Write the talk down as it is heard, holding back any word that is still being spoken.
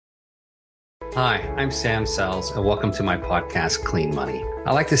Hi, I'm Sam Sells, and welcome to my podcast, Clean Money.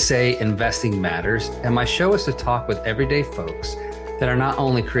 I like to say investing matters, and my show is to talk with everyday folks that are not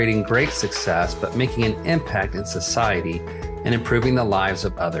only creating great success, but making an impact in society and improving the lives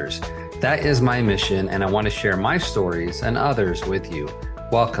of others. That is my mission, and I want to share my stories and others with you.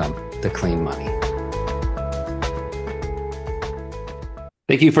 Welcome to Clean Money.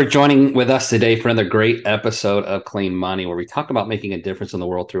 Thank you for joining with us today for another great episode of Clean Money, where we talk about making a difference in the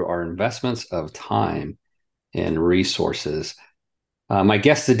world through our investments of time and resources. My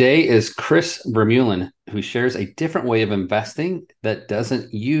guest today is Chris Vermeulen, who shares a different way of investing that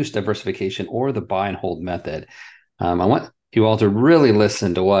doesn't use diversification or the buy and hold method. I want you all to really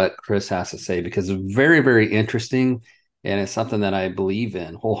listen to what Chris has to say because it's very, very interesting, and it's something that I believe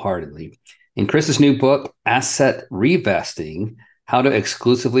in wholeheartedly. In Chris's new book, Asset Revesting, How to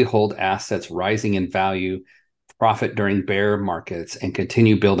Exclusively Hold Assets Rising in Value, Profit During Bear Markets, and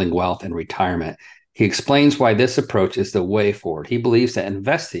Continue Building Wealth in Retirement, he explains why this approach is the way forward. He believes that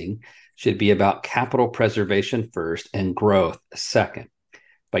investing should be about capital preservation first and growth second.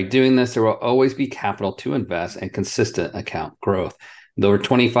 By doing this, there will always be capital to invest and consistent account growth. With over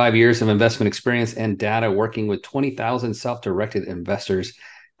 25 years of investment experience and data working with 20,000 self-directed investors,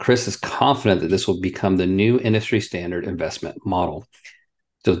 Chris is confident that this will become the new industry standard investment model.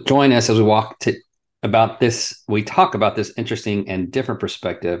 So join us as we talk about this interesting and different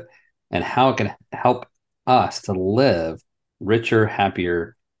perspective and how it can help us to live richer,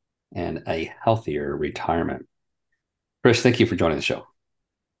 happier, and a healthier retirement. Chris, thank you for joining the show.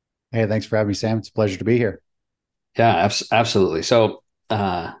 Hey, thanks for having me, Sam. It's a pleasure to be here. Yeah, absolutely. So,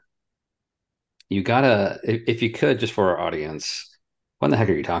 you gotta, if you could, just for our audience, what in the heck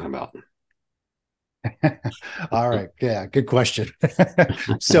are you talking about? All right. Yeah, good question.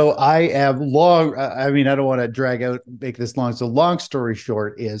 So I have long, I mean, I don't want to drag out, make this long. So long story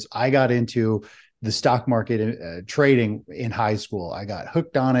short is I got into the stock market trading in high school. I got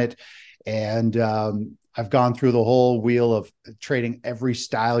hooked on it, and I've gone through the whole wheel of trading every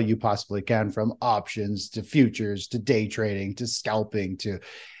style you possibly can, from options to futures to day trading to scalping to,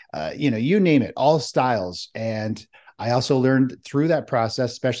 you name it, all styles. And I also learned through that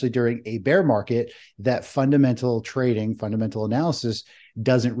process, especially during a bear market, that fundamental trading, fundamental analysis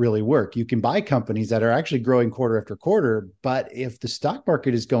doesn't really work. You can buy companies that are actually growing quarter after quarter, but if the stock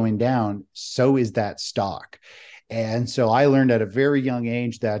market is going down, so is that stock. And so I learned at a very young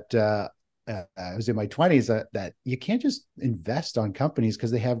age that I was in my 20s that you can't just invest on companies because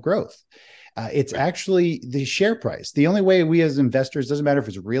they have growth. It's Right. actually the share price. The only way we as investors, doesn't matter if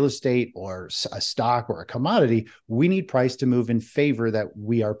it's real estate or a stock or a commodity, we need price to move in favor that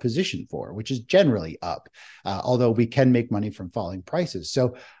we are positioned for, which is generally up, although we can make money from falling prices.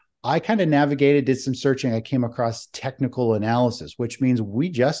 So I kind of navigated, did some searching. I came across technical analysis, which means we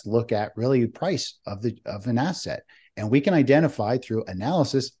just look at really price of an asset. And we can identify through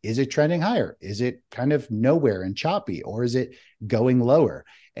analysis, is it trending higher? Is it kind of nowhere and choppy, or is it going lower?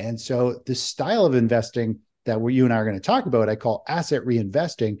 And so the style of investing that you and I are going to talk about, I call asset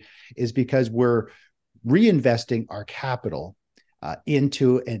reinvesting, is because we're reinvesting our capital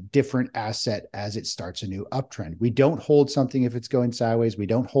into a different asset as it starts a new uptrend. We don't hold something if it's going sideways. We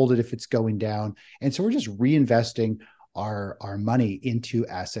don't hold it if it's going down. And so we're just reinvesting our money into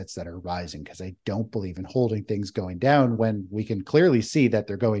assets that are rising, because I don't believe in holding things going down when we can clearly see that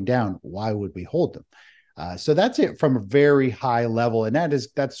they're going down. Why would we hold them? So that's it from a very high level, and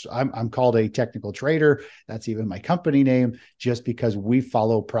I'm called a technical trader. That's even my company name, just because we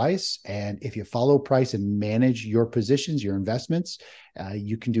follow price. And if you follow price and manage your positions, your investments,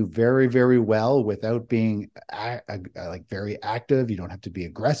 you can do very, very well without being like very active. You don't have to be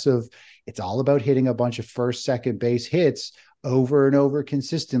aggressive. It's all about hitting a bunch of first, second base hits over and over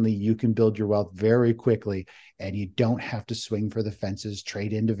consistently. You can build your wealth very quickly, and you don't have to swing for the fences,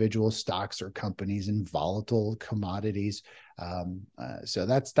 trade individual stocks or companies in volatile commodities. So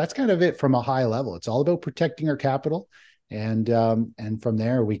that's kind of it from a high level. It's all about protecting our capital, and from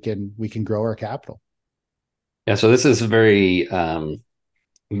there we can grow our capital. Yeah, so this is very,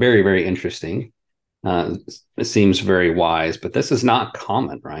 very, very interesting. It seems very wise, but this is not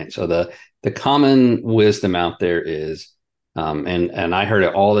common, right? So the common wisdom out there is, and I heard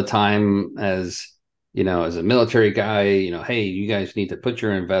it all the time as as a military guy, hey, you guys need to put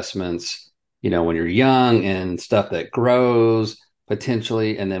your investments, when you're young and stuff that grows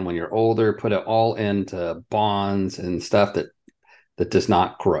potentially, and then when you're older, put it all into bonds and stuff that does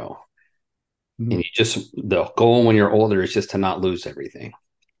not grow. And Mhm. the goal when you're older is just to not lose everything.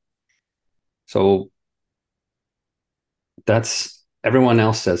 So that's everyone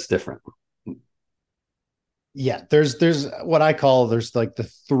else says different. Yeah, there's what I call, there's like the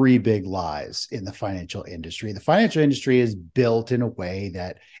three big lies in the financial industry. The financial industry is built in a way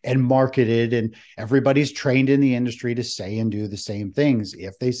that, and marketed, and everybody's trained in the industry to say and do the same things.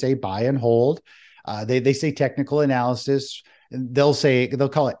 If they say buy and hold, they say technical analysis. They'll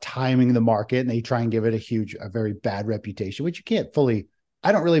call it timing the market, and they try and give it a very bad reputation, which you can't fully.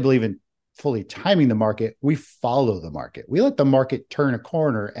 I don't really believe in fully timing the market. We follow the market. We let the market turn a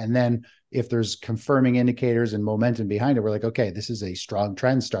corner, and then if there's confirming indicators and momentum behind it, we're like, okay, this is a strong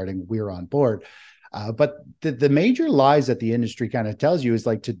trend starting. We're on board. But the major lies that the industry kind of tells you is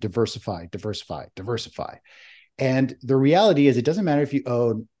like to diversify, diversify, diversify. And the reality is, it doesn't matter if you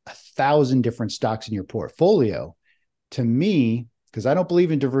own 1,000 different stocks in your portfolio. To me, because I don't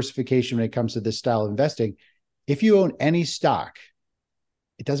believe in diversification when it comes to this style of investing, if you own any stock,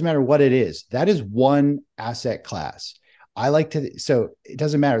 it doesn't matter what it is, that is one asset class. I like to, so it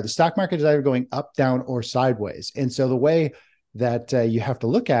doesn't matter. The stock market is either going up, down, or sideways. And so the way that you have to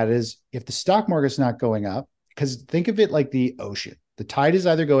look at it is, if the stock market's not going up, because think of it like the ocean, the tide is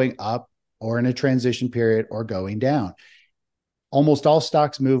either going up or in a transition period or going down. Almost all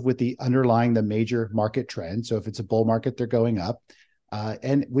stocks move with the underlying, the major market trend. So if it's a bull market, they're going up.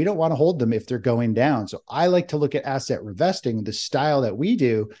 And we don't want to hold them if they're going down. So I like to look at asset investing. The style that we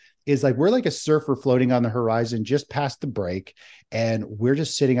do is like, we're like a surfer floating on the horizon just past the break, and we're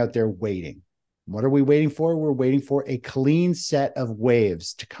just sitting out there waiting. What are we waiting for? We're waiting for a clean set of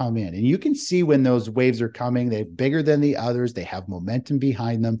waves to come in. And you can see when those waves are coming, they're bigger than the others, they have momentum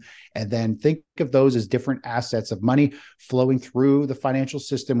behind them. And then think of those as different assets of money flowing through the financial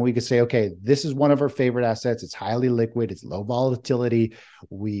system. We could say, okay, this is one of our favorite assets. It's highly liquid, it's low volatility.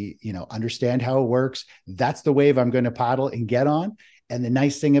 We, understand how it works. That's the wave I'm going to paddle and get on. And the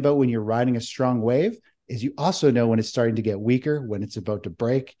nice thing about when you're riding a strong wave is you also know when it's starting to get weaker, when it's about to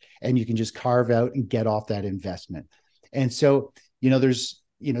break, and you can just carve out and get off that investment. And so,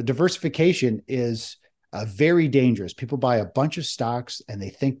 diversification is very dangerous. People buy a bunch of stocks and they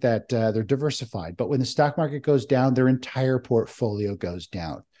think that they're diversified, but when the stock market goes down, their entire portfolio goes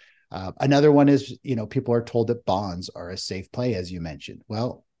down. Another one is, people are told that bonds are a safe play, as you mentioned.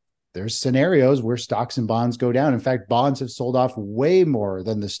 Well, there's scenarios where stocks and bonds go down. In fact, bonds have sold off way more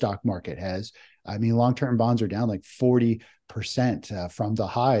than the stock market has. I mean, long-term bonds are down like 40% from the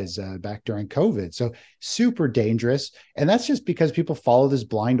highs back during COVID. So super dangerous. And that's just because people follow this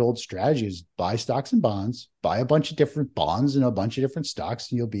blind old strategies: buy stocks and bonds, buy a bunch of different bonds and a bunch of different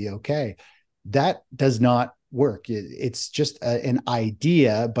stocks, and you'll be okay. That does not work. It's just an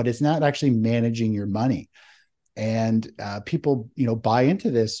idea, but it's not actually managing your money. And people buy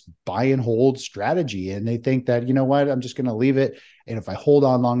into this buy and hold strategy, and they think that, what, I'm just going to leave it, and if I hold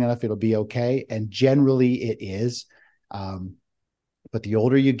on long enough, it'll be okay. And generally it is. But the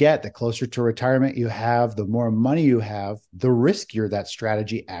older you get, the closer to retirement you have, the more money you have, the riskier that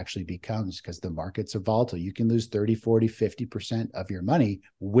strategy actually becomes, because the markets are volatile. You can lose 30, 40, 50% of your money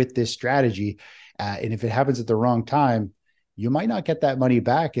with this strategy. And if it happens at the wrong time, you might not get that money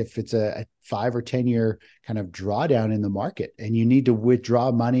back if it's a 5 or 10 year kind of drawdown in the market, and you need to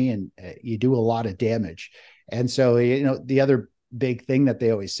withdraw money, and you do a lot of damage. And so, the other big thing that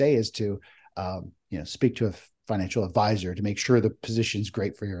they always say is to, speak to a financial advisor to make sure the position's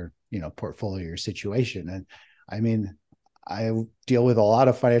great for your, portfolio, your situation. And I mean, I deal with a lot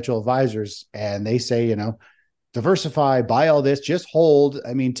of financial advisors, and they say, diversify, buy all this, just hold.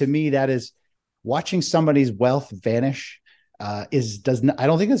 I mean, to me, that is watching somebody's wealth vanish. I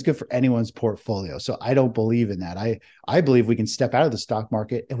don't think that's good for anyone's portfolio. So I don't believe in that. I believe we can step out of the stock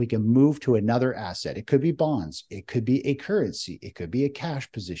market and we can move to another asset. It could be bonds, it could be a currency, it could be a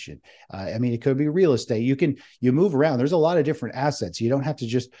cash position. It could be real estate. You move around. There's a lot of different assets. You don't have to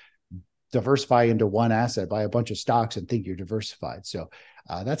just diversify into one asset, buy a bunch of stocks and think you're diversified. So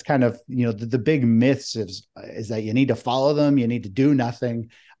that's kind of, the big myths is that you need to follow them, you need to do nothing,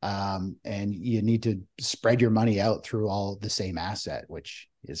 and you need to spread your money out through all the same asset, which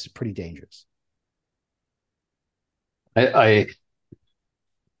is pretty dangerous. I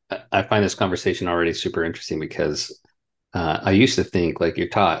I find this conversation already super interesting because I used to think like you're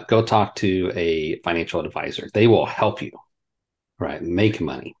taught, go talk to a financial advisor. They will help you, right? Make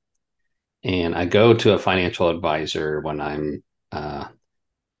money. And I go to a financial advisor when I'm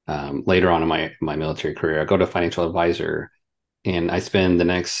later on in my military career. I go to a financial advisor and I spend the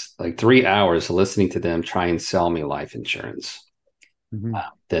next like 3 hours listening to them try and sell me life insurance Mm-hmm.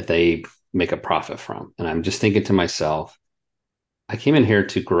 that they make a profit from. And I'm just thinking to myself, I came in here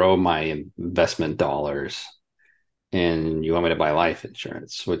to grow my investment dollars, and you want me to buy life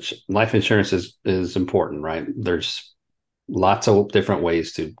insurance, which life insurance is important, right? There's lots of different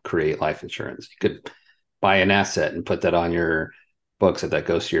ways to create life insurance. You could buy an asset and put that on your books that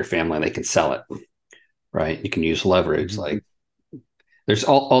goes to your family and they can sell it, right? You can use leverage. Mhm. Like there's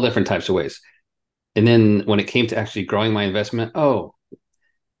all different types of ways. And then when it came to actually growing my investment, oh,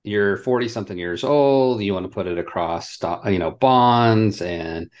 you're 40 something years old, you want to put it across stock, bonds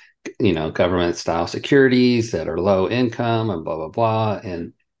and government style securities that are low income and blah blah blah.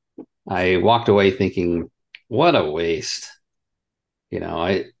 And I walked away thinking, what a waste.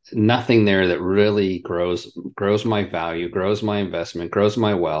 I nothing there that really grows my value, grows my investment, grows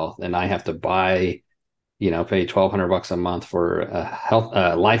my wealth, and I have to buy, pay $1,200 a month for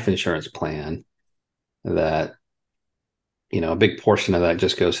a life insurance plan that a big portion of that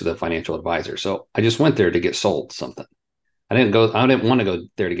just goes to the financial advisor. So I just went there to get sold something. I didn't want to go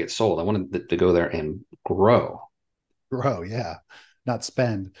there to get sold. I wanted to go there and grow, Grow, yeah, not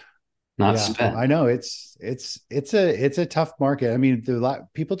spend. not Yeah, I spend. know it's a tough market. I mean,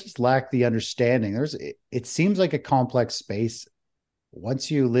 people just lack the understanding. It seems like a complex space.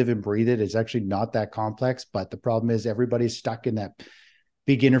 Once you live and breathe it, it's actually not that complex. But the problem is everybody's stuck in that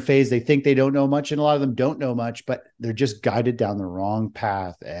beginner phase. They think they don't know much, and a lot of them don't know much, but they're just guided down the wrong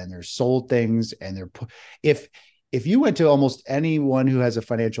path, and they're sold things. And if if you went to almost anyone who has a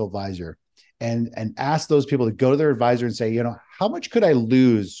financial advisor and ask those people to go to their advisor and say, how much could I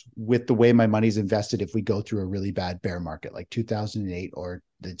lose with the way my money's invested if we go through a really bad bear market like 2008 or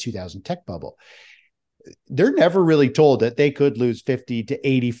the 2000 tech bubble? They're never really told that they could lose 50 to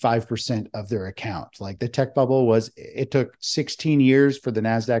 85% of their account. Like the tech bubble it took 16 years for the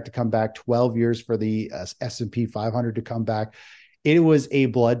NASDAQ to come back, 12 years for the S&P 500 to come back. It was a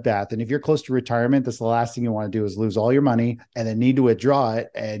bloodbath. And if you're close to retirement, that's the last thing you want to do is lose all your money and then need to withdraw it.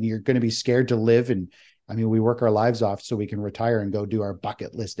 And you're going to be scared to live. And I mean, we work our lives off so we can retire and go do our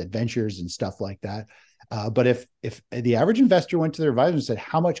bucket list adventures and stuff like that. But if the average investor went to their advisor and said,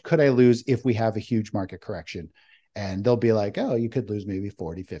 how much could I lose if we have a huge market correction? And they'll be like, oh, you could lose maybe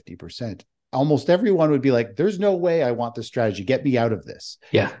 40, 50%. Almost everyone would be like, there's no way I want this strategy. Get me out of this.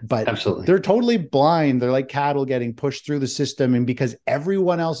 Yeah, But absolutely. they're totally blind. They're like cattle getting pushed through the system. And because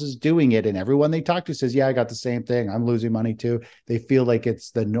everyone else is doing it and everyone they talk to says, yeah, I got the same thing. I'm losing money too. They feel like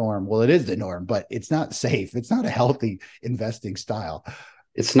it's the norm. Well, it is the norm, but it's not safe. It's not a healthy investing style.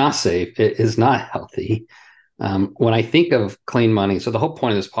 It's not safe. It is not healthy. When I think of clean money, so the whole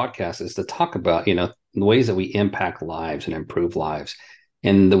point of this podcast is to talk about, the ways that we impact lives and improve lives.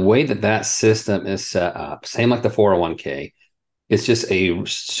 And the way that system is set up, same like the 401k, it's just a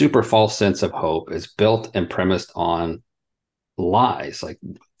super false sense of hope. It's built and premised on lies. Like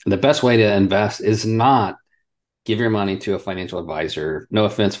the best way to invest is not give your money to a financial advisor. No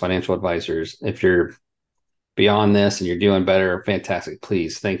offense, financial advisors. If you're beyond this and you're doing better, fantastic.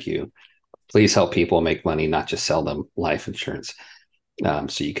 Please, thank you. Please help people make money, not just sell them life insurance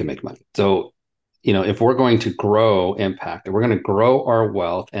so you can make money. So, if we're going to grow impact, we're going to grow our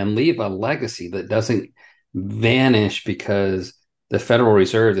wealth and leave a legacy that doesn't vanish because the Federal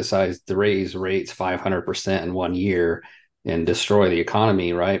Reserve decides to raise rates 500% in 1 year and destroy the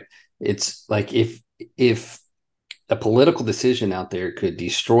economy, right? It's like if a political decision out there could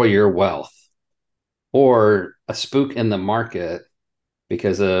destroy your wealth or a spook in the market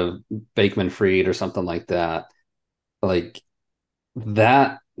because of Bakeman Fried or something like that, like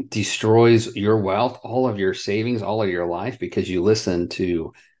that destroys your wealth, all of your savings, all of your life because you listen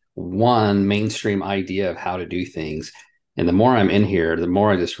to one mainstream idea of how to do things. And the more I'm in here, the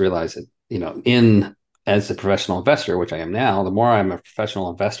more I just realize that, in as a professional investor, which I am now, the more I'm a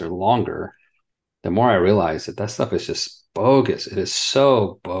professional investor longer, the more I realize that stuff is just bogus. It is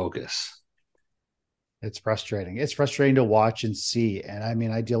so bogus. It's frustrating. It's frustrating to watch and see. And I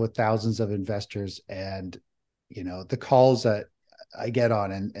mean, I deal with thousands of investors and, the calls that I get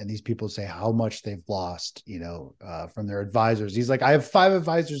on and these people say how much they've lost, from their advisors. He's like, I have 5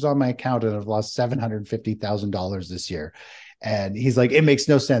 advisors on my account and I've lost $750,000 this year. And he's like, it makes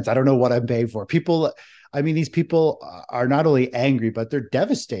no sense. I don't know what I'm paying for. I mean, these people are not only angry, but they're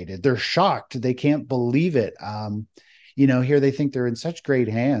devastated. They're shocked. They can't believe it. Here they think they're in such great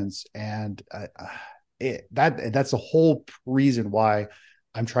hands. And that's the whole reason why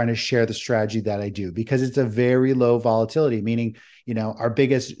I'm trying to share the strategy that I do, because it's a very low volatility, meaning, our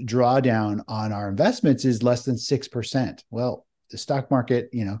biggest drawdown on our investments is less than 6%. Well, the stock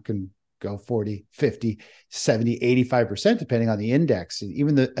market, can go 40, 50, 70, 85%, depending on the index. And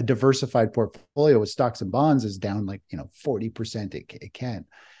even a diversified portfolio with stocks and bonds is down like, 40%. It can.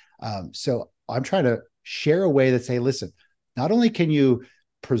 So I'm trying to share a way that say, listen, not only can you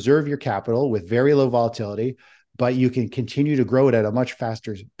preserve your capital with very low volatility, but you can continue to grow it at a much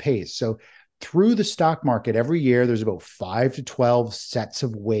faster pace. So through the stock market every year, there's about 5 to 12 sets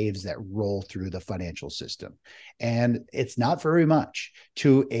of waves that roll through the financial system. And it's not very much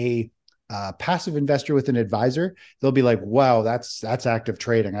to a passive investor with an advisor. They'll be like, wow, that's active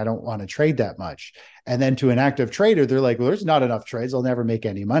trading. I don't want to trade that much. And then to an active trader, they're like, well, there's not enough trades. I'll never make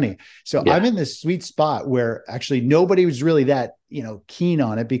any money. So I'm Yeah. in this sweet spot where actually nobody was really that, keen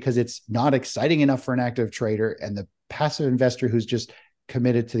on it because it's not exciting enough for an active trader. And the passive investor who's just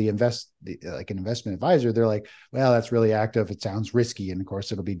committed to like an investment advisor, they're like, well, that's really active. It sounds risky. And of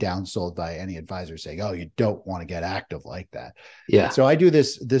course, it'll be downsold by any advisor saying, oh, you don't want to get active like that. Yeah. So I do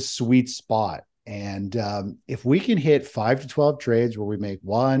this sweet spot. And if we can hit 5 to 12 trades where we make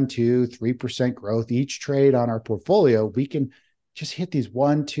 1, 2, 3% growth each trade on our portfolio, we can just hit these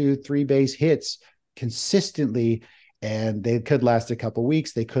 1, 2, 3 base hits consistently. And they could last a couple of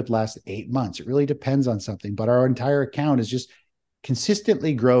weeks. They could last 8 months. It really depends on something. But our entire account is just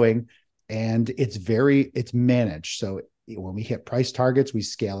consistently growing, and it's managed. So when we hit price targets, we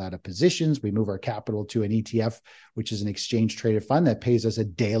scale out of positions, we move our capital to an ETF, which is an exchange traded fund that pays us a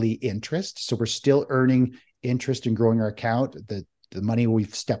daily interest. So we're still earning interest and growing our account, the money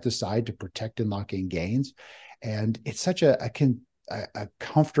we've stepped aside to protect and lock in gains. And it's such a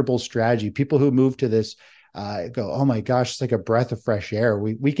comfortable strategy. People who move to this go, oh my gosh, it's like a breath of fresh air.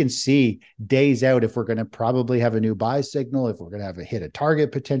 We can see days out if we're going to probably have a new buy signal, if we're going to have a hit a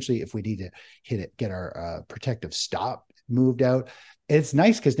target potentially, if we need to get our protective stop moved out. It's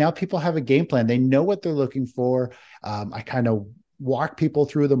nice because now people have a game plan. They know what they're looking for. I kind of walk people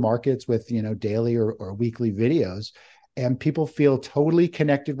through the markets with daily or weekly videos, and people feel totally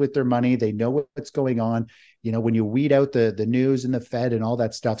connected with their money. They know what's going on. When you weed out the news and the Fed and all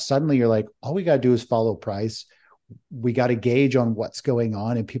that stuff, suddenly you're like, all we got to do is follow price. We got to gauge on what's going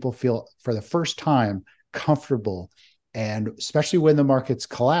on, and people feel for the first time comfortable. And especially when the markets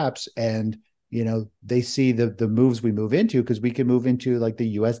collapse and they see the moves we move into, because we can move into like the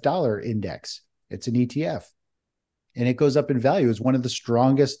US dollar index. It's an ETF and it goes up in value. It's one of the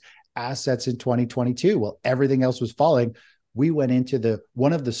strongest assets in 2022. Well, everything else was falling. We went into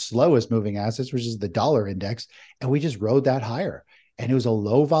one of the slowest moving assets, which is the dollar index, and we just rode that higher. And it was a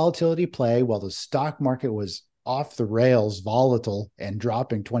low volatility play while the stock market was off the rails, volatile and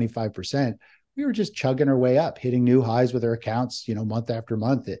dropping 25%. We were just chugging our way up, hitting new highs with our accounts, month after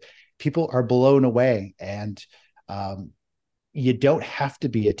month. People are blown away. And you don't have to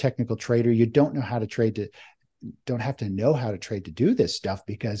be a technical trader. You don't have to know how to trade to do this stuff,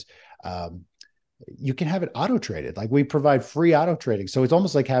 because you can have it auto traded. Like we provide free auto trading. So it's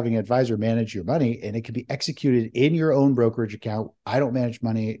almost like having an advisor manage your money, and it can be executed in your own brokerage account. I don't manage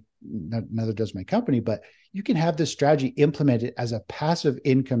money, neither does my company, but you can have this strategy implemented as a passive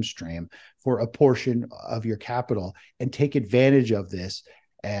income stream for a portion of your capital and take advantage of this.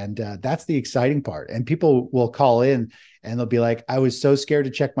 And that's the exciting part. And people will call in and they'll be like, I was so scared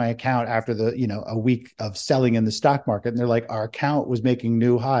to check my account after a week of selling in the stock market. And they're like, our account was making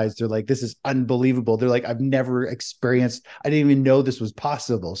new highs. They're like, this is unbelievable. They're like, I've never experienced, I didn't even know this was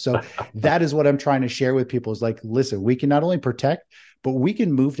possible. So that is what I'm trying to share with people is like, listen, we can not only protect, but we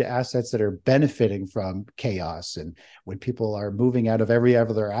can move to assets that are benefiting from chaos. And when people are moving out of every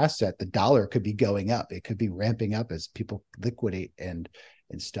other asset, the dollar could be going up. It could be ramping up as people liquidate and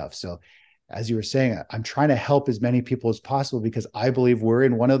stuff. So as you were saying, I'm trying to help as many people as possible, because I believe we're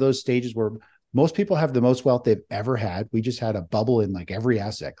in one of those stages where most people have the most wealth they've ever had. We just had a bubble in like every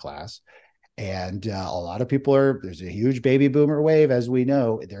asset class. And a lot of people there's a huge baby boomer wave, as we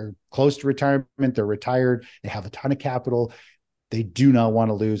know. They're close to retirement. They're retired. They have a ton of capital. They do not want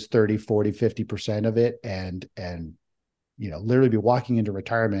to lose 30, 40, 50% of it. And literally be walking into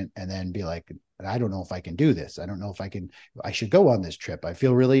retirement and then be like, I don't know if I can do this. I don't know if I should go on this trip. I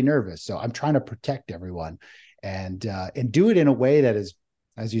feel really nervous. So I'm trying to protect everyone and do it in a way that is,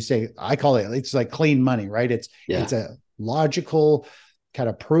 as you say, I call it's like clean money, right? It's a logical, kind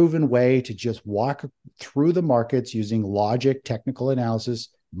of proven way to just walk through the markets using logic, technical analysis,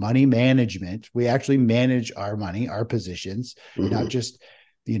 money management. We actually manage our money, our positions, not just,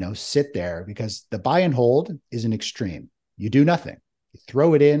 sit there, because the buy and hold is an extreme. You do nothing. You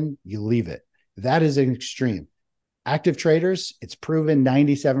throw it in, you leave it. That is an extreme. Active traders, it's proven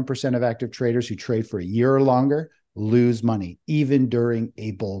 97% of active traders who trade for a year or longer lose money, even during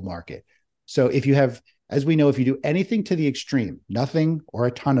a bull market. So if you have, as we know, if you do anything to the extreme, nothing or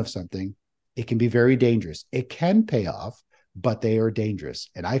a ton of something, it can be very dangerous. It can pay off, but they are dangerous.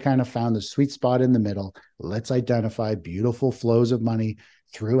 And I kind of found the sweet spot in the middle. Let's identify beautiful flows of money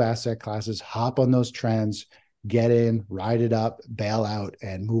through asset classes, hop on those trends, get in, ride it up, bail out,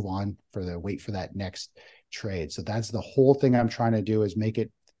 and move on wait for that next trade. So that's the whole thing I'm trying to do, is make it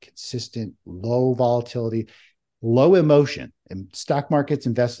consistent, low volatility, low emotion. And stock markets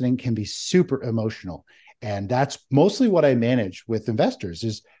investing can be super emotional. And that's mostly what I manage with investors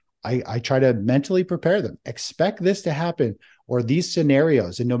is I try to mentally prepare them. Expect this to happen or these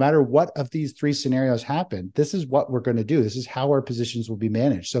scenarios. And no matter what of these three scenarios happen, this is what we're going to do. This is how our positions will be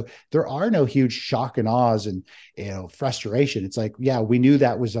managed. So there are no huge shock and awes and frustration. It's like, yeah, we knew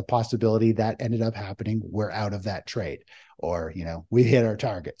that was a possibility that ended up happening. We're out of that trade. Or, we hit our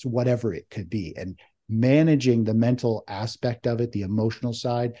targets, whatever it could be. And managing the mental aspect of it, the emotional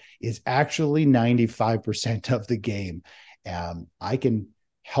side, is actually 95% of the game. I can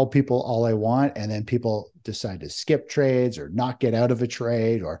help people all I want, and then people decide to skip trades or not get out of a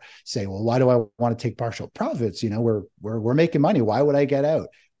trade or say, well, why do I want to take partial profits? We're making money. Why would I get out?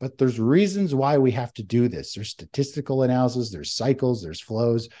 But there's reasons why we have to do this. There's statistical analysis, there's cycles, there's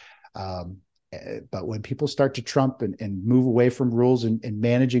flows. But when people start to trump and move away from rules and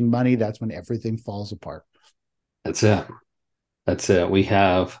managing money, that's when everything falls apart. That's it. That's it.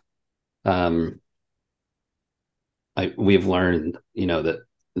 Um, we've learned, that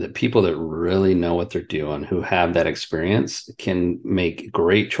the people that really know what they're doing, who have that experience, can make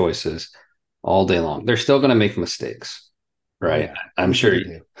great choices all day long. They're still going to make mistakes, Oh right? yeah, I'm easy sure to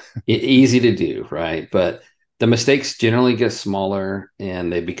do. easy to do, right? But the mistakes generally get smaller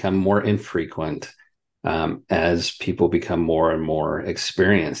and they become more infrequent as people become more and more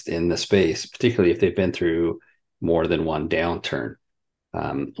experienced in the space, particularly if they've been through more than one downturn.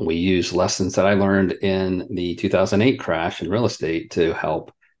 We use lessons that I learned in the 2008 crash in real estate to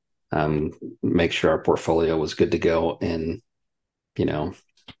help make sure our portfolio was good to go in, you know,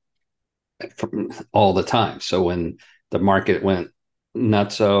 all the time. So when the market went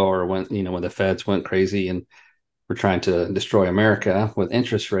nutso, or when the feds went crazy and were trying to destroy America with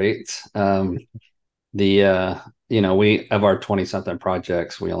interest rates, the we, of our 20 something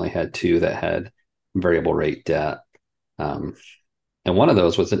projects, we only had two that had variable rate debt. Um, and one of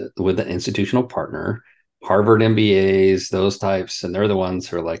those was with an institutional partner, Harvard MBAs, those types, and they're the ones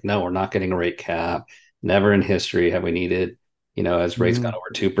who are like, no, we're not getting a rate cap. Never in history have we needed, as rates got Mm, over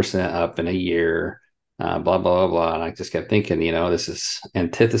 2% up in a year, blah, blah, blah, blah. And I just kept thinking, this is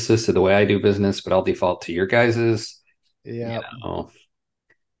antithesis to the way I do business, but I'll default to your guys's, you yeah. know,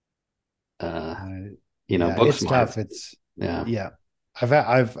 uh, Yeah, book it's smart. tough. It's Yeah. yeah.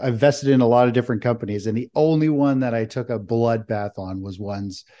 I've vested in a lot of different companies, and the only one that I took a bloodbath on was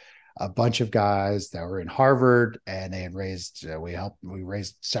one's a bunch of guys that were in Harvard, and they had raised we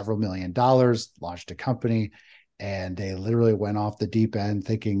raised several $1 million, launched a company, and they literally went off the deep end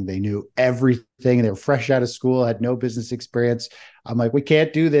thinking they knew everything. They were fresh out of school, had no business experience. I'm like, we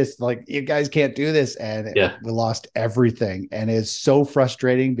can't do this. Like, you guys can't do this. And Yeah. we lost everything. And it's so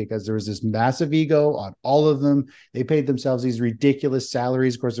frustrating because there was this massive ego on all of them. They paid themselves these ridiculous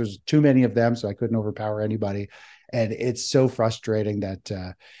salaries. Of course, there's too many of them, so I couldn't overpower anybody. And it's so frustrating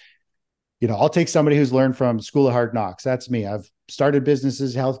that, I'll take somebody who's learned from School of Hard Knocks. That's me. I've started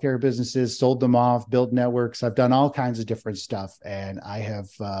businesses, healthcare businesses, sold them off, built networks. I've done all kinds of different stuff. And I have,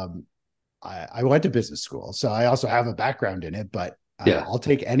 I went to business school, so I also have a background in it, but Yeah. I'll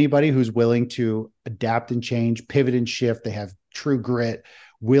take anybody who's willing to adapt and change, pivot and shift. They have true grit,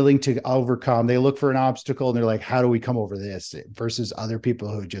 willing to overcome. They look for an obstacle and they're like, how do we come over this? Versus other people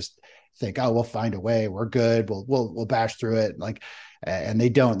who just think, oh, we'll find a way. We're good. We'll bash through it. Like, and they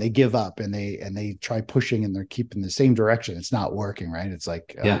don't. They give up and they try pushing and they're keeping the same direction. It's not working, right? It's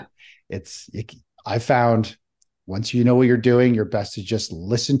like Yeah. I found once you know what you're doing, you're best to just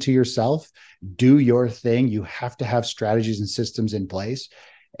listen to yourself, do your thing. You have to have strategies and systems in place.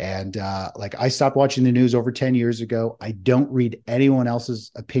 And like, I stopped watching the news over 10 years ago. I don't read anyone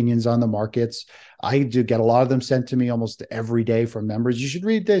else's opinions on the markets. I do get a lot of them sent to me almost every day from members. You should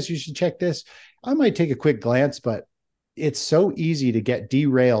read this. You should check this. I might take a quick glance, but it's so easy to get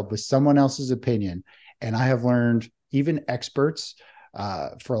derailed with someone else's opinion. And I have learned even experts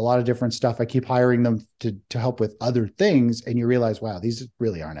for a lot of different stuff. I keep hiring them to help with other things, and you realize, wow, these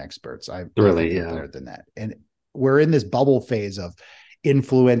really aren't experts. I think Really. they're Yeah. better than that. And we're in this bubble phase of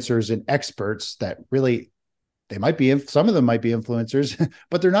influencers and experts that really they might be some of them might be influencers,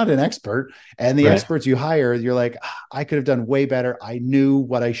 but they're not an expert. And the Right. experts you hire, you're like, I could have done way better. I knew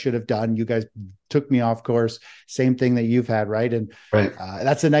what I should have done. You guys took me off course. Same thing that you've had, right? And Right.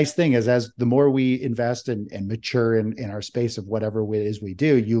 that's a nice thing is as the more we invest and mature in our space of whatever it is we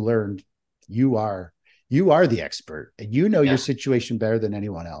do, you learn you are the expert and you know your Yeah. situation better than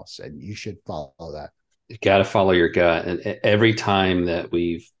anyone else, and you should follow that. You got to follow your gut. And every time that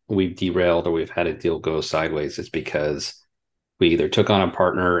we've derailed or we've had a deal go sideways, it's because we either took on a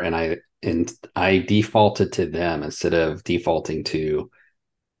partner and I defaulted to them instead of defaulting to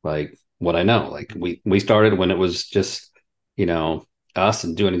like what I know. Like we started when it was just, you know, us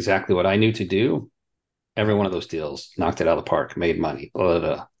and doing exactly what I knew to do. Every Yeah. one of those deals knocked it out of the park, made money. Blah,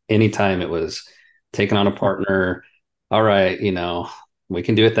 blah, blah. Anytime it was taking on a partner, all right, we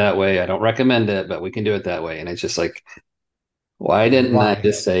can do it that way. I don't recommend it, but we can do it that way. And it's just like, why didn't I Why?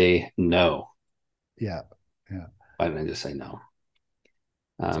 just say no? Yeah. Yeah. Why didn't I just say no?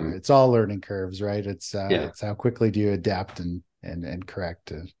 That's all right. Um, It's all learning curves, right? yeah, It's how quickly do you adapt and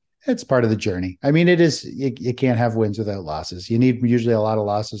correct. It's part of the journey. I mean, it is. You can't have wins without losses. You need usually a lot of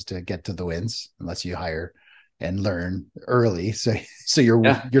losses to get to the wins, unless you hire and learn early. So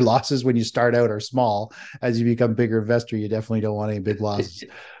yeah, your losses when you start out are small. As you become bigger investor, you definitely don't want any big losses.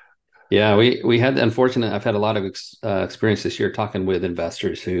 yeah. We had the unfortunate. I've had a lot of experience this year talking with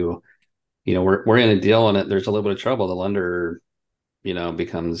investors who, we're in a deal and there's a little bit of trouble. The lender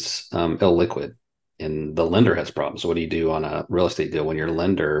becomes illiquid and the lender has problems. So what do you do on a real estate deal when your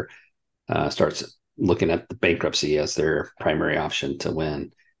lender starts looking at the bankruptcy as their primary option to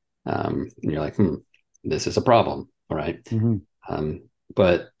win? And you're like, this is a problem. All right. Mm-hmm. Um,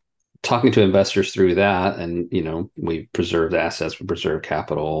 but talking to investors through that, and, we preserve assets, we preserve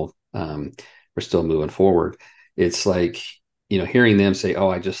capital, we're still moving forward. It's like, hearing them say, oh,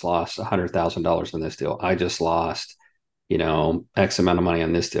 I just lost $100,000 in this deal. I just lost X amount of money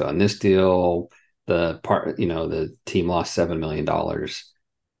on this deal. On this deal, the team lost $7 million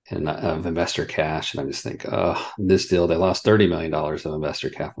of investor cash, and I just think, oh, this deal they lost $30 million of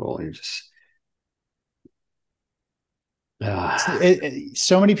investor capital, and you're just, uh,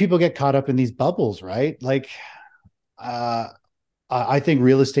 So many people get caught up in these bubbles, right? Like, uh, I think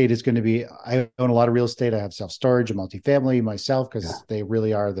real estate is going to be. I own a lot of real estate. I have self storage and multifamily myself yeah, because they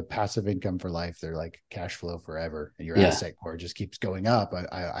really are the passive income for life. They're like cash flow forever, and your yeah, asset core just keeps going up.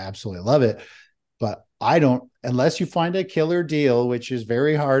 I absolutely love it, but I don't unless you find a killer deal, which is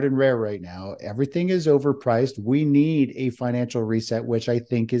very hard and rare right now. Everything is overpriced. We need a financial reset, which I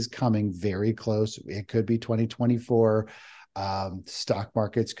think is coming very close. It could be 2024. Stock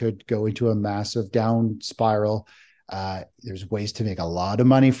markets could go into a massive down spiral. There's ways to make a lot of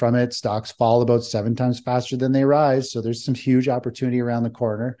money from it. Stocks fall about 7 times faster than they rise. So there's some huge opportunity around the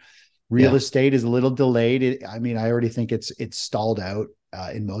corner. Real yeah, estate is a little delayed. I mean, I already think it's stalled out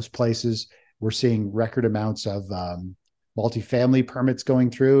in most places. We're seeing record amounts of multifamily permits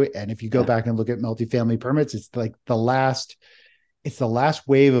going through. And if you go yeah, back and look at multifamily permits, it's the last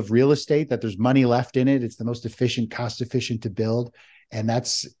wave of real estate that there's money left in it. It's the most efficient, cost efficient to build. And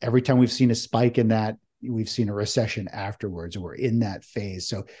that's every time we've seen a spike in that, we've seen a recession afterwards, and we're in that phase.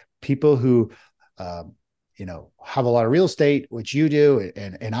 So people who, um, have a lot of real estate, which you do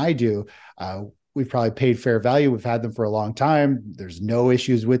and I do, we've probably paid fair value. We've had them for a long time. There's no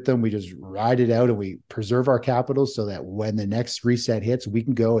issues with them. We just ride it out and we preserve our capital so that when the next reset hits, we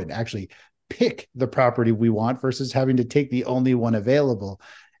can go and actually pick the property we want versus having to take the only one available.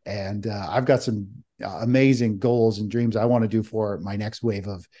 And I've got some amazing goals and dreams I want to do for my next wave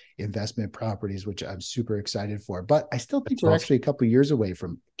of investment properties, which I'm super excited for. But I still think that's we're awesome. actually a couple of years away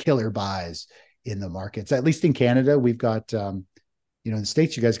from killer buys in the markets. At least in Canada, we've got in the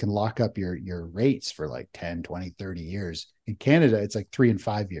States, you guys can lock up your rates for like 10, 20, 30 years. In Canada, it's like 3 and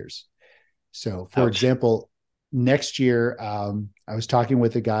 5 years. So, for Ouch. example, next year, I was talking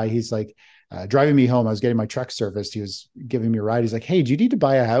with a guy. He's like driving me home. I was getting my truck serviced. He was giving me a ride. He's like, "Hey, do you need to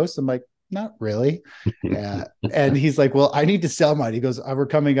buy a house?" I'm like, "Not really." And he's like, "Well, I need to sell mine." He goes, "We're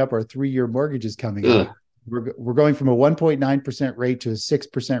coming up. Our 3-year mortgage is coming up. Ugh. We're going from a 1.9% rate to a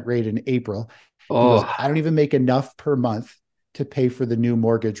 6% rate in April." He goes, Oh, "I don't even make enough per month to pay for the new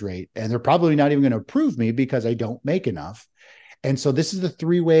mortgage rate, and they're probably not even going to approve me because I don't make enough." And so this is the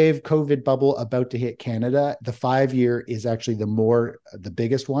 3 wave COVID bubble about to hit Canada. The 5 year is actually the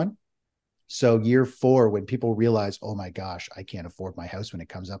biggest one. So year 4, when people realize, oh my gosh, I can't afford my house when it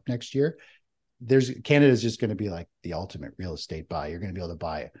comes up next year, there's Canada is just going to be like the ultimate real estate buy. You're going to be able to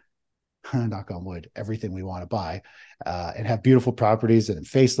buy, knock on wood, everything we want to buy, and have beautiful properties and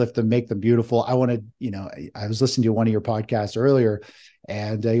facelift them, make them beautiful. I want to, I was listening to one of your podcasts earlier,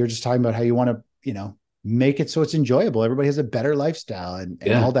 and you're just talking about how you want to, make it so it's enjoyable. Everybody has a better lifestyle and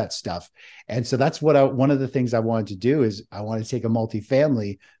yeah, all that stuff. And so that's one of the things I wanted to do is I want to take a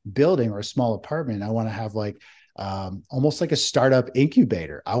multifamily building or a small apartment. I want to have like almost like a startup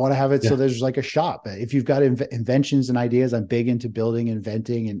incubator. I want to have it so yeah, there's like a shop. If you've got inventions and ideas, I'm big into building,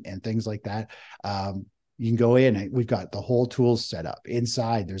 inventing, and things like that. You can go in and we've got the whole tools set up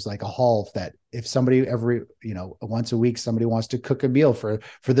inside. There's like a hall that if somebody every, once a week, somebody wants to cook a meal for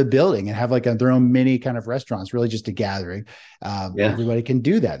the building and have like their own mini kind of restaurants, really just a gathering. Yeah. Everybody can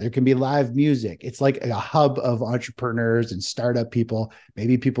do that. There can be live music. It's like a hub of entrepreneurs and startup people.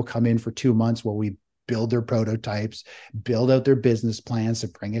 Maybe people come in for 2 months while we build their prototypes, build out their business plans to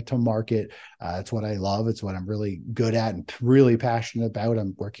bring it to market. It's what I love. It's what I'm really good at and really passionate about.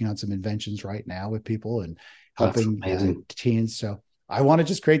 I'm working on some inventions right now with people and That's helping amazing. teens. So I want to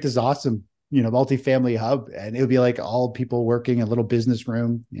just create this awesome, multifamily hub, and it would be like all people working a little business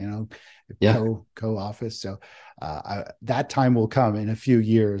room, Yeah. co office. So that time will come in a few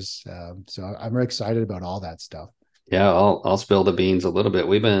years. So I'm very excited about all that stuff. Yeah, I'll spill the beans a little bit.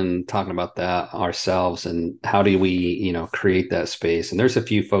 We've been talking about that ourselves and how do we, create that space. And there's a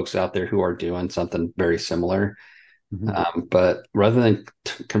few folks out there who are doing something very similar. Mm-hmm. But rather than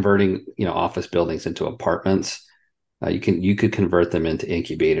converting, office buildings into apartments, you could convert them into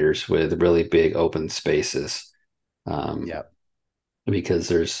incubators with really big open spaces. Um, Yeah. because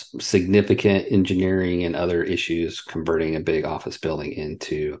there's significant engineering and other issues converting a big office building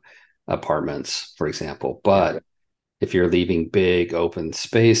into apartments, for example. Yeah. But if you're leaving big open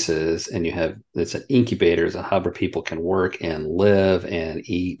spaces and you have it's an incubator, it's a hub where people can work and live and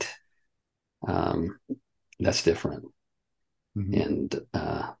eat, um, that's different. Mm-hmm. And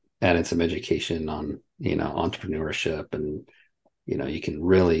adding some education on entrepreneurship and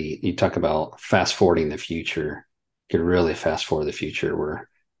you talk about fast forwarding the future. You can really fast forward the future where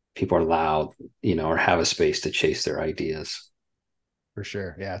people are allowed, or have a space to chase their ideas. For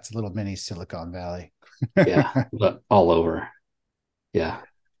sure. Yeah, it's a little mini Silicon Valley. Yeah, but all over. Yeah,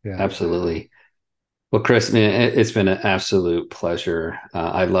 Yeah. absolutely. Well, Chris, man, it's been an absolute pleasure.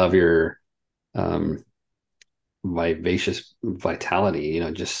 I love your um, vivacious vitality.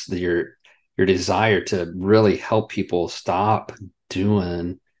 Just your desire to really help people stop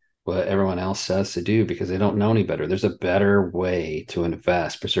doing what everyone else says to do because they don't know any better. There's a better way to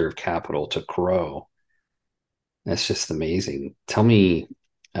invest, preserve capital, to grow. That's just amazing. Tell me,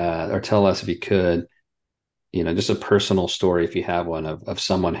 or tell us if you could, just a personal story if you have one of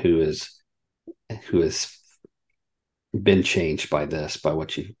someone who has been changed by this, by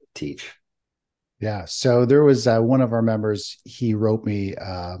what you teach. Yeah. So there was one of our members, he wrote me,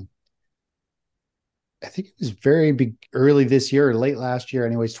 I think it was very big, early this year or late last year.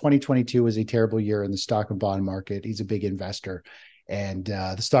 Anyways, 2022 was a terrible year in the stock and bond market. He's a big investor. And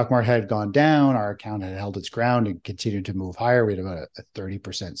the stock market had gone down. Our account had held its ground and continued to move higher. We had about a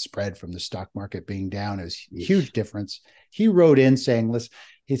 30% spread from the stock market being down. It was a Yeesh. huge difference. He wrote in saying, listen,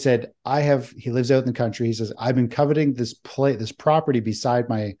 he said, he lives out in the country. He says, I've been coveting this property beside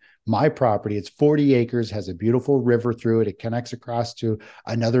my property. It's 40 acres, has a beautiful river through it. It connects across to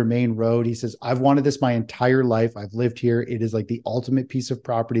another main road. He says, I've wanted this my entire life. I've lived here. It is like the ultimate piece of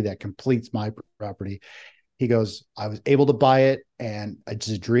property that completes my property. He goes, I was able to buy it and it's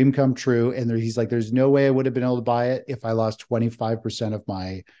a dream come true. And he's like, there's no way I would have been able to buy it if I lost 25% of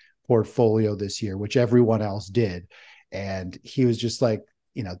my portfolio this year, which everyone else did. And he was just like,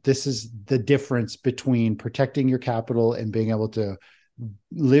 this is the difference between protecting your capital and being able to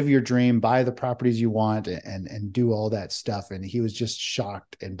live your dream, buy the properties you want, and do all that stuff. And he was just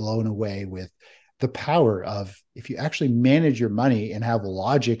shocked and blown away with the power of, if you actually manage your money and have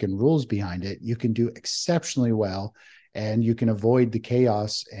logic and rules behind it, you can do exceptionally well, and you can avoid the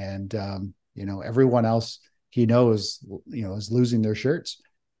chaos. And everyone else he knows, is losing their shirts.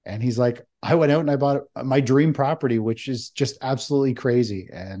 And he's like, I went out and I bought my dream property, which is just absolutely crazy.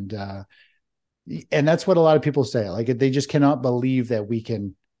 And that's what a lot of people say. Like, they just cannot believe that we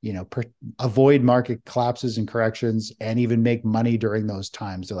can, avoid market collapses and corrections and even make money during those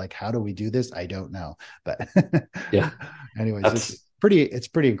times. They're like, how do we do this? I don't know. But Yeah, anyways, that's it's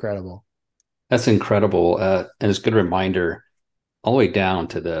pretty incredible. that's incredible, and it's a good reminder all the way down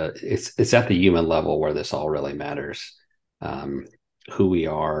to it's at the human level where this all really matters. Um, who we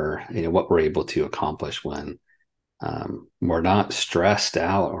are, what we're able to accomplish when we're not stressed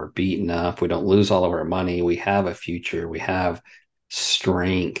out or beaten up. We don't lose all of our money. We have a future. We have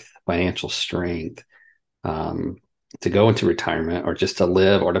strength, financial strength, um, to go into retirement or just to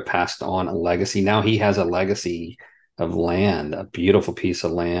live or to pass on a legacy. Now he has a legacy of land, a beautiful piece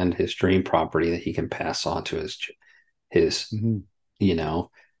of land, his dream property that he can pass on to his Mhm. you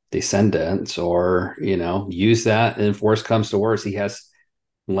know descendants, or use that. And if worse comes to worse, he has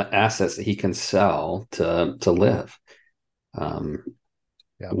assets that he can sell to live. um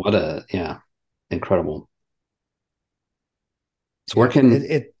Yeah. what a yeah incredible. So where Yeah.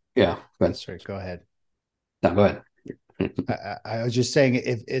 can yeah go ahead. Sorry, go ahead. No, go ahead. I was just saying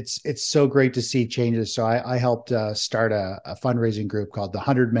it's so great to see changes. So I helped start a fundraising group called the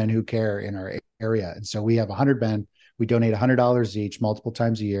 100 Men Who Care in our area, and so we have 100 men. We donate $100 each, multiple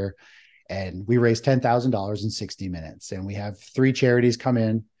times a year, and we raise $10,000 in 60 minutes. And we have three charities come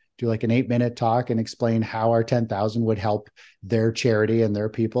in, do like an 8-minute talk, and explain how our 10,000 would help their charity and their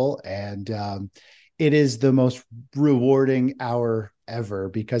people. And it is the most rewarding hour ever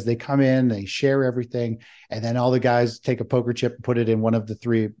because they come in, they share everything, and then all the guys take a poker chip and put it in one of the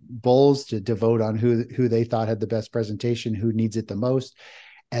three bowls to vote on who they thought had the best presentation, who needs it the most,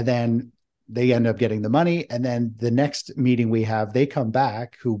 and then they end up getting the money. And then the next meeting we have, they come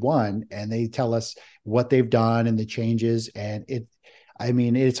back who won, and they tell us what they've done and the changes. And I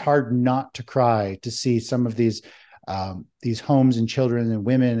mean, it's hard not to cry to see some of these homes and children and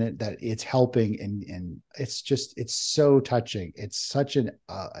women that it's helping, and it's so touching. It's such an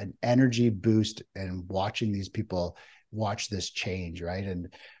energy boost, and watching these people watch this change, right?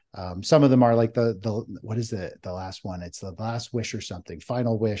 And some of them are like the what is the last one? It's the last wish or something,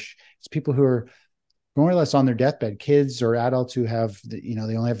 final wish. It's people who are more or less on their deathbed, kids or adults who have they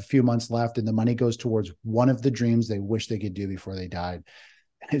only have a few months left, and the money goes towards one of the dreams they wish they could do before they died.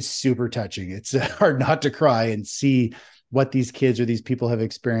 It's super touching. It's hard not to cry and see what these kids or these people have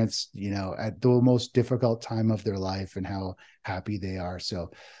experienced, at the most difficult time of their life, and how happy they are.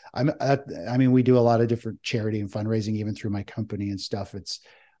 So I mean, we do a lot of different charity and fundraising, even through my company and stuff.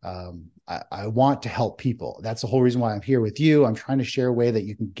 I want to help people. That's the whole reason why I'm here with you. I'm trying to share a way that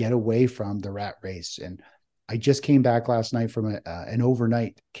you can get away from the rat race. And I just came back last night from an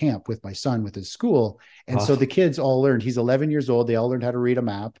overnight camp with my son with his school. And so the Awesome. kids all learned, he's 11 years old. They all learned how to read a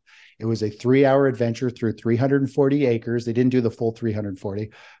map. It was a 3-hour adventure through 340 acres. They didn't do the full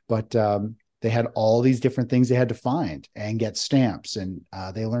 340, but they had all these different things they had to find and get stamps. And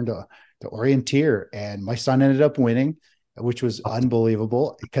they learned to orienteer. And my son ended up winning, which was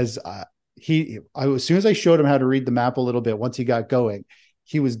unbelievable because as soon as I showed him how to read the map a little bit, once he got going,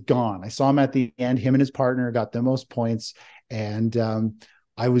 he was gone. I saw him at the end. Him and his partner got the most points. And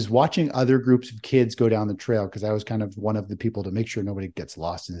I was watching other groups of kids go down the trail because I was kind of one of the people to make sure nobody gets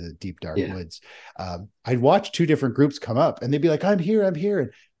lost in the deep, dark Yeah. woods. I'd watch two different groups come up, and they'd be like, I'm here, I'm here. And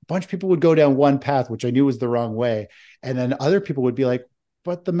a bunch of people would go down one path, which I knew was the wrong way. And then other people would be like,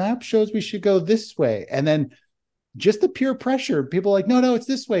 but the map shows we should go this way. And then just the pure pressure, people are like, no, it's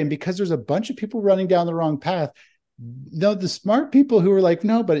this way. And because there's a bunch of people running down the wrong path, no, the smart people who are like,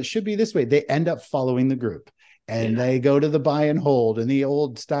 no, but it should be this way, they end up following the group, and Yeah. they go to the buy and hold and the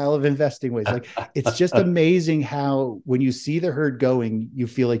old style of investing ways. Like, it's just amazing how when you see the herd going, you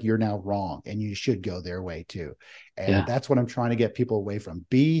feel like you're now wrong and you should go their way too. And Yeah. that's what I'm trying to get people away from.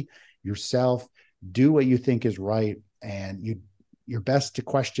 Be yourself, do what you think is right, and your best to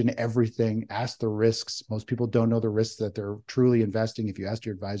question everything, ask the risks. Most people don't know the risks that they're truly investing. If you ask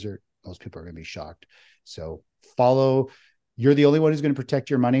your advisor, most people are going to be shocked. So you're the only one who's going to protect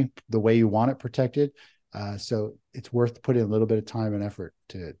your money the way you want it protected. So it's worth putting a little bit of time and effort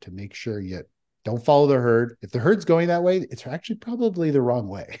to make sure you don't follow the herd. If the herd's going that way, it's actually probably the wrong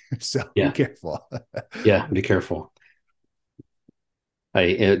way. So be Yeah. careful. Yeah. Be careful.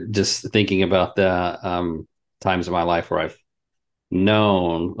 Just thinking about the times in my life where I've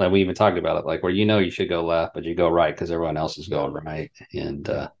known, like we even talked about it, like where you should go left, but you go right because everyone else is Yeah. going right. And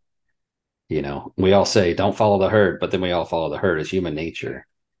Yeah. we all say don't follow the herd, but then we all follow the herd. It's human nature.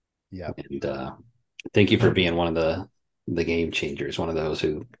 Yeah. And thank you for being one of the game changers, one of those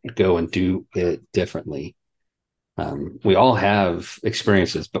who go and do it differently. We all have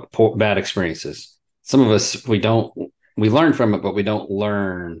experiences, but bad experiences. Some of us we learn from it, but we don't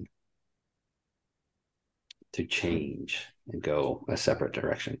learn to change and go a Yeah. separate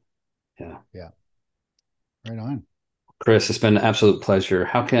direction. Yeah. Yeah. Right on. Chris, it's been an absolute pleasure.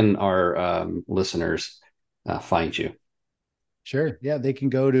 How can our listeners find you? Sure. Yeah. They can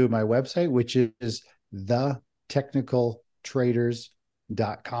go to my website, which is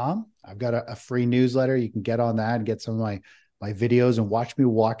thetechnicaltraders.com. I've got a free newsletter. You can get on that and get some of my videos and watch me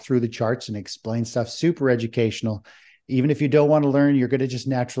walk through the charts and explain stuff. Super educational. Even if you don't want to learn, you're going to just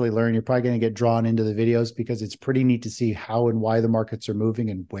naturally learn. You're probably going to get drawn into the videos because it's pretty neat to see how and why the markets are moving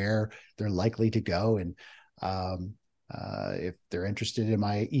and where they're likely to go. And if they're interested in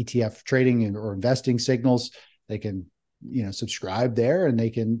my ETF trading or investing signals, they can subscribe there, and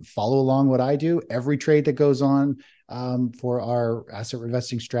they can follow along what I do. Every trade that goes on for our asset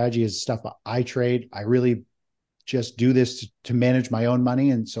investing strategy is stuff I trade. I really just do this to manage my own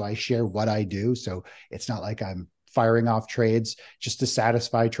money, and so I share what I do. So it's not like I'm firing off trades just to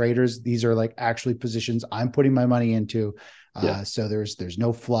satisfy traders. These are like actually positions I'm putting my money into. Yeah. So there's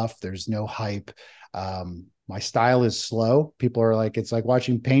no fluff, there's no hype. My style is slow. People are like, it's like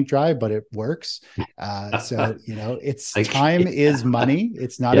watching paint dry, but it works. So, it's Like, time is money.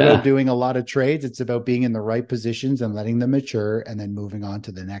 It's not about yeah, doing a lot of trades. It's about being in the right positions and letting them mature and then moving on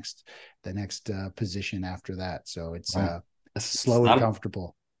to the next position after that. So it's right. It's slow and not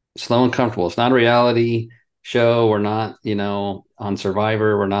comfortable. slow and comfortable. It's not a reality show. We're not, on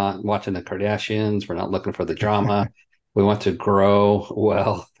Survivor. We're not watching the Kardashians. We're not looking for the drama. We want to grow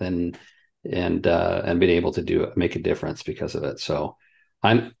wealth and being able to make a difference because of it. So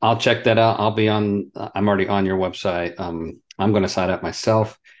I'll check that out. I'm already on your website. I'm going to sign up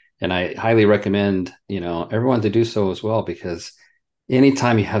myself, and I highly recommend, everyone to do so as well, because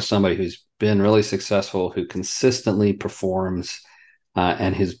anytime you have somebody who's been really successful, who consistently performs,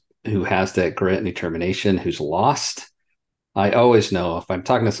 and who has that grit and determination, who's lost, I always know if I'm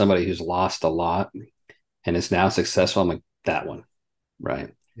talking to somebody who's lost a lot and is now successful, I'm like, that one,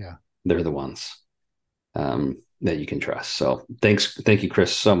 right? Yeah. They're the ones that you can trust. So thank you,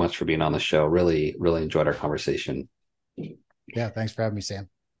 Chris, so much for being on the show. Really, really enjoyed our conversation. Yeah. Thanks for having me, Sam.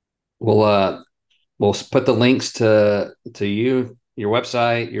 We'll we'll put the links to your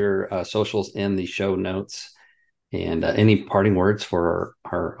website, your socials in the show notes. And any parting words for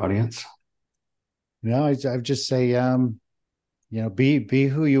our audience? No, I've just say, be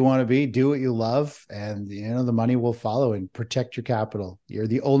who you want to be, do what you love, and the money will follow. And protect your capital. You're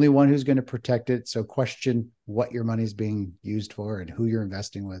the only one who's going to protect it. So question what your money is being used for and who you're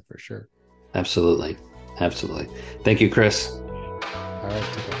investing with, for sure. Absolutely. Absolutely. Thank you, Chris. All right.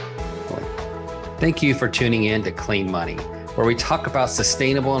 Take care. Thank you for tuning in to Clean Money, where we talk about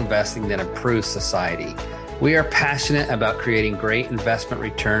sustainable investing that improves society. We are passionate about creating great investment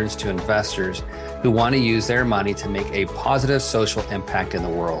returns to investors who want to use their money to make a positive social impact in the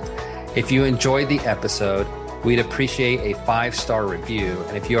world. If you enjoyed the episode, we'd appreciate a 5-star review.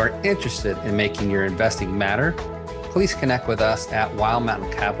 And if you are interested in making your investing matter, please connect with us at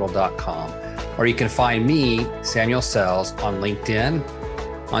wildmountaincapital.com, or you can find me, Samuel Sells, on LinkedIn,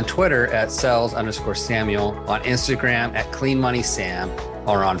 on Twitter at Sells_Samuel, on Instagram at Clean Money Sam,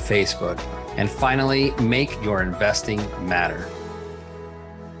 or on Facebook. And finally, make your investing matter.